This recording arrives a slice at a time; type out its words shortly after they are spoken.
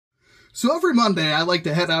So every Monday, I like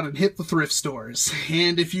to head out and hit the thrift stores.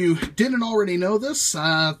 And if you didn't already know this,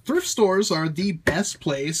 thrift stores are the best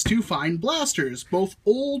place to find blasters, both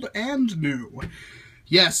old and new.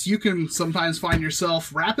 Yes, you can sometimes find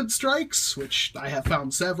yourself rapid strikes, which I have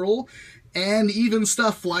found several, and even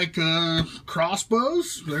stuff like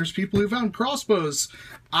crossbows. There's people who found crossbows.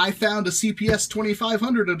 I found a CPS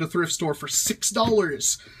 2500 at a thrift store for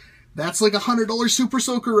 $6. That's like a $100 Super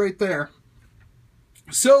Soaker right there.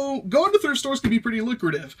 So, going to thrift stores can be pretty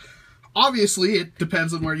lucrative. Obviously, it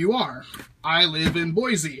depends on where you are. I live in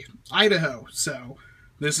Boise, Idaho, so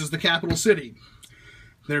this is the capital city.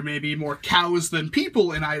 There may be more cows than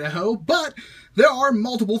people in Idaho, but there are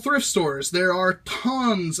multiple thrift stores. There are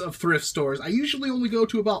tons of thrift stores. I usually only go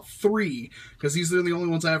to about 3, because these are the only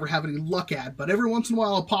ones I ever have any luck at. But every once in a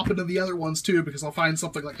while I'll pop into the other ones too, because I'll find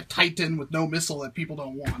something like a Titan with no missile that people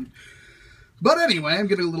don't want. But anyway, I'm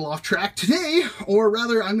getting a little off track today, or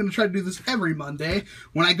rather, I'm going to try to do this every Monday.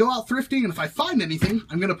 When I go out thrifting, and if I find anything,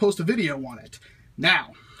 I'm going to post a video on it.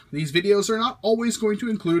 Now, these videos are not always going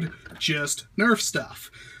to include just Nerf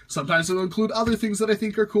stuff. Sometimes they'll include other things that I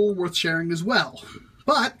think are cool, worth sharing as well.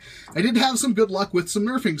 But I did have some good luck with some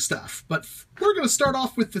nerfing stuff. But we're going to start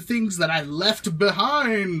off with the things that I left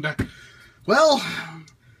behind. Well,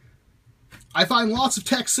 I find lots of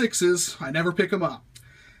Tech 6s. I never pick them up.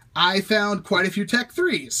 I found quite a few Tech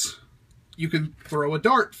 3s. You can throw a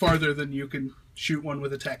dart farther than you can shoot one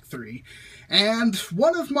with a Tech 3. And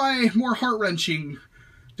one of my more heart-wrenching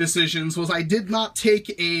decisions was I did not take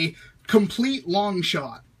a complete long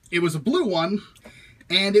shot. It was a blue one,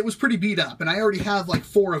 and it was pretty beat up, and I already have like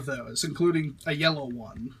 4 of those, including a yellow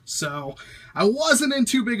one. So I wasn't in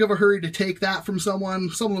too big of a hurry to take that from someone.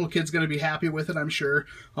 Some little kid's going to be happy with it, I'm sure,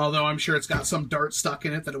 although I'm sure it's got some dart stuck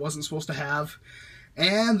in it that it wasn't supposed to have.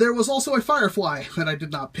 And there was also a Firefly that I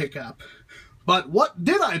did not pick up. But what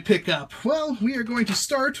did I pick up? Well, we are going to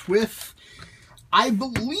start with, I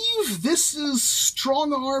believe this is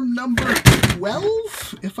Strong Arm number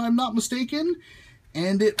 12, if I'm not mistaken.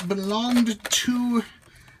 And it belonged to,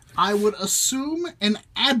 I would assume, an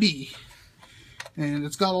Abbey. And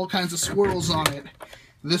it's got all kinds of swirls on it.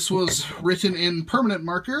 This was written in permanent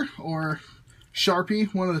marker, or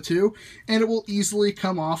Sharpie, one of the two, and it will easily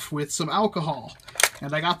come off with some alcohol.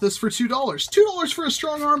 And I got this for $2. $2 for a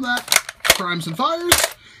Strong Arm that primes and fires?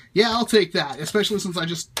 Yeah, I'll take that, especially since I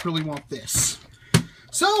just really want this.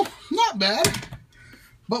 So, not bad.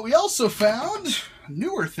 But we also found a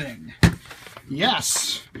newer thing.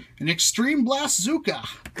 Yes, an Extreme Blast Zuka.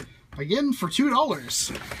 Again, for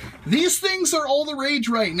 $2. These things are all the rage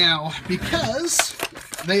right now because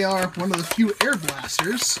they are one of the few air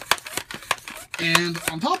blasters. And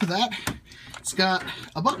on top of that, it's got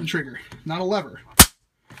a button trigger, not a lever.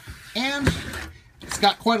 And it's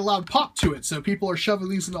got quite a loud pop to it, so people are shoving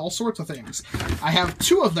these into all sorts of things. I have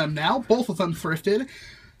 2 of them now, both of them thrifted.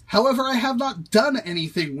 However, I have not done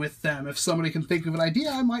anything with them. If somebody can think of an idea,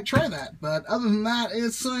 I might try that. But other than that,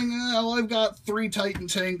 it's saying, well, I've got 3 Titan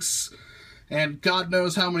tanks, and God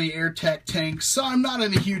knows how many Air Tech tanks, so I'm not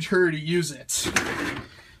in a huge hurry to use it.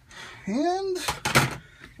 And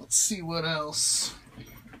let's see what else.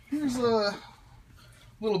 Here's a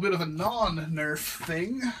little bit of a non-Nerf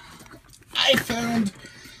thing. I found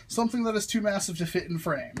something that is too massive to fit in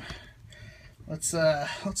frame. Let's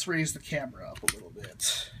raise the camera up a little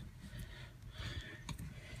bit.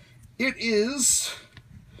 It is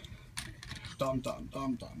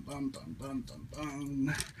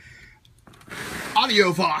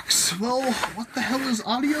AudioVox. Well, what the hell is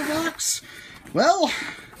AudioVox? Well,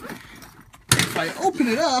 if I open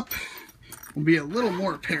it up, it will be a little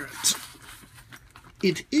more apparent.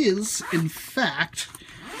 It is, in fact,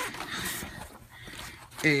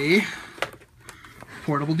 a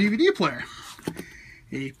portable DVD player.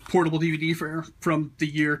 A portable DVD player from the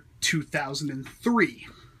year 2003.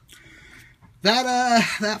 That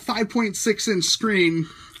 5.6-inch screen,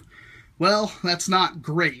 well, that's not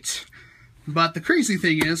great. But the crazy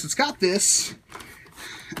thing is, it's got this,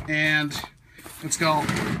 and it's got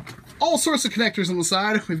all sorts of connectors on the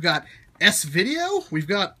side. We've got S-Video, we've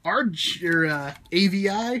got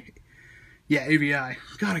AVI. Yeah, AVI.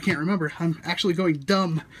 God, I can't remember. I'm actually going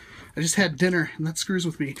dumb. I just had dinner, and that screws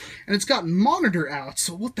with me. And it's got monitor outs.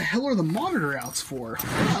 So what the hell are the monitor outs for?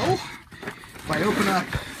 Well, if I open up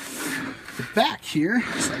the back here,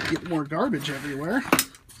 so I get more garbage everywhere,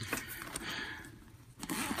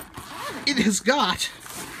 it has got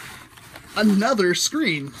another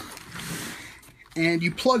screen. And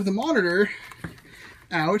you plug the monitor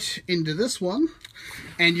out into this one,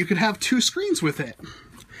 and you can have 2 screens with it.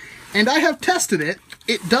 And I have tested it.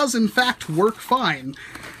 It does, in fact, work fine.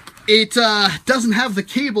 It doesn't have the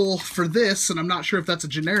cable for this, and I'm not sure if that's a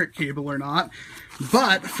generic cable or not,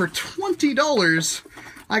 but for $20,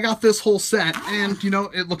 I got this whole set, and, you know,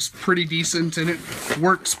 it looks pretty decent, and it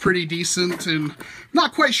works pretty decent, and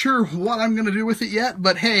not quite sure what I'm going to do with it yet,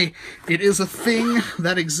 but hey, it is a thing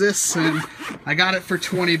that exists, and I got it for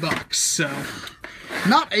 20 bucks, so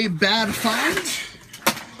not a bad find.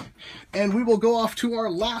 And we will go off to our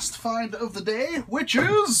last find of the day, which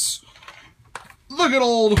is the good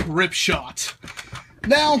old Ripshot.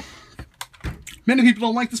 Now, many people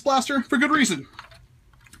don't like this blaster for good reason.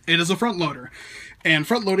 It is a front loader, and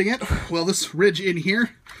front loading it, well, this ridge in here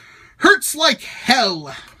hurts like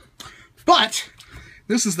hell. But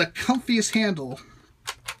this is the comfiest handle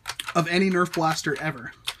of any Nerf blaster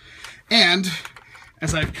ever. And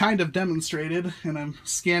as I've kind of demonstrated, and I'm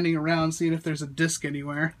scanning around seeing if there's a disc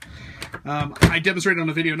anywhere. I demonstrated on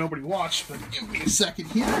a video nobody watched, but give me a second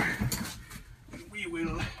here. And we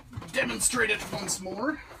will demonstrate it once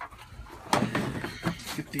more.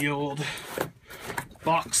 Get the old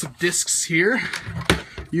box of discs here.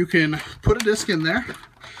 You can put a disc in there,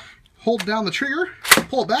 hold down the trigger,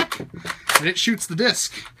 pull it back, and it shoots the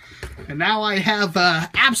disc. And now I have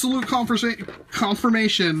absolute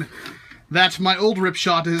confirmation that my old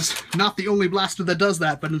Ripshot is not the only blaster that does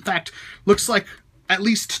that, but in fact, looks like at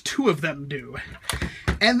least 2 of them do.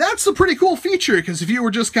 And that's a pretty cool feature, because if you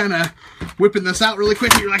were just kind of whipping this out really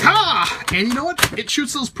quick, you're like, ha! And you know what? It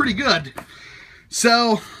shoots those pretty good.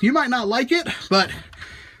 So, you might not like it, but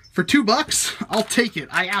for 2 bucks, I'll take it.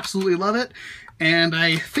 I absolutely love it. And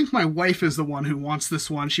I think my wife is the one who wants this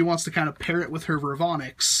one. She wants to kind of pair it with her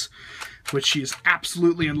Vervonics, which she is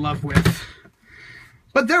absolutely in love with.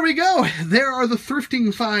 But there we go. There are the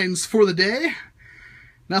thrifting finds for the day.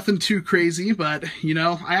 Nothing too crazy, but, you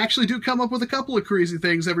know, I actually do come up with a couple of crazy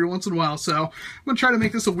things every once in a while, so I'm going to try to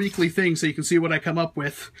make this a weekly thing so you can see what I come up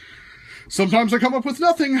with. Sometimes I come up with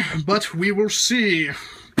nothing, but we will see.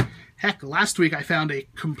 Heck, last week I found a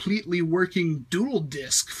completely working dual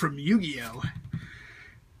disc from Yu-Gi-Oh!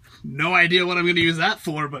 No idea what I'm going to use that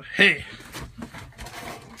for, but hey.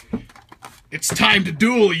 It's time to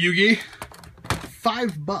duel, Yugi.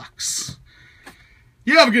 $5.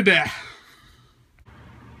 You have a good day.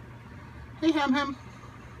 Hey, Ham Ham.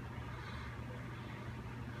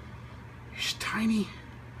 It's tiny.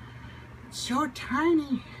 It's so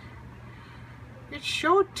tiny. It's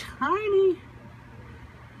so tiny.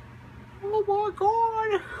 Oh my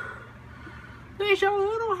God. There's a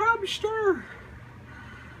little hamster.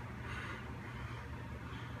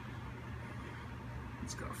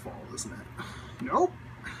 It's gonna fall, isn't it? Nope.